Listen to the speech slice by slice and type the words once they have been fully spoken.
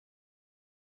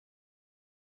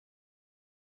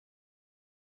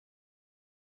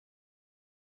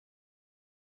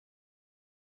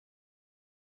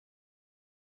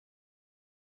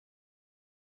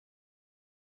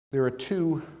There are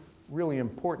two really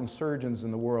important surgeons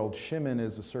in the world. Shimmin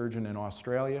is a surgeon in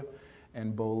Australia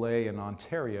and Beaule in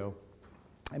Ontario.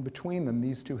 And between them,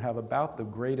 these two have about the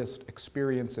greatest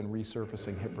experience in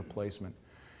resurfacing hip replacement.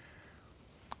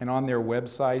 And on their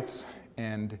websites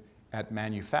and at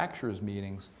manufacturers'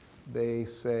 meetings, they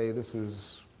say this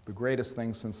is the greatest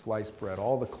thing since sliced bread,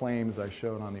 all the claims I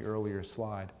showed on the earlier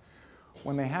slide.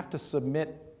 When they have to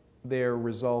submit their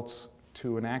results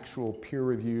to an actual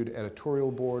peer-reviewed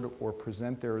editorial board or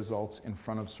present their results in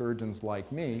front of surgeons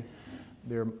like me,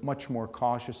 they're much more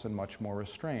cautious and much more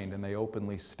restrained, and they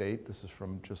openly state, this is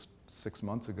from just 6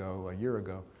 months ago, a year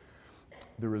ago,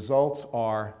 the results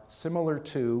are similar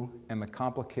to and the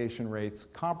complication rates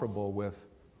comparable with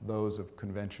those of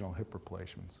conventional hip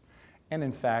replacements. And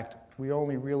in fact, we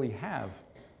only really have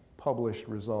published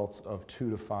results of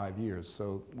 2 to 5 years,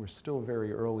 so we're still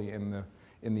very early in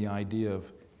the idea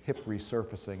of hip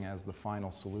resurfacing as the final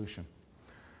solution.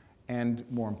 And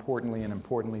more importantly, and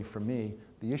importantly for me,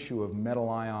 the issue of metal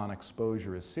ion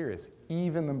exposure is serious.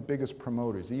 Even the biggest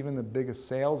promoters, even the biggest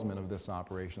salesmen of this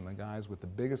operation, the guys with the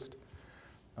biggest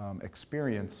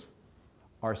experience,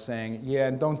 are saying, yeah,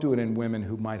 and don't do it in women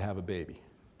who might have a baby,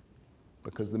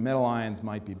 because the metal ions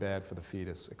might be bad for the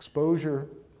fetus. Exposure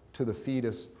to the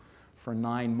fetus for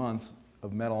 9 months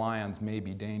of metal ions may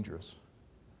be dangerous.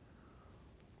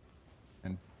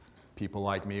 And people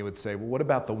like me would say, well, what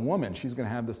about the woman? She's going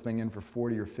to have this thing in for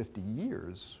 40 or 50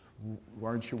 years.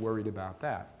 Aren't you worried about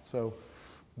that? So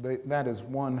that is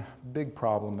one big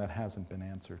problem that hasn't been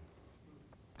answered.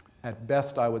 At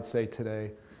best, I would say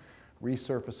today,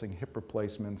 resurfacing hip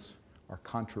replacements are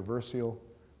controversial.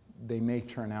 They may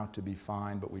turn out to be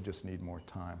fine, but we just need more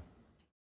time.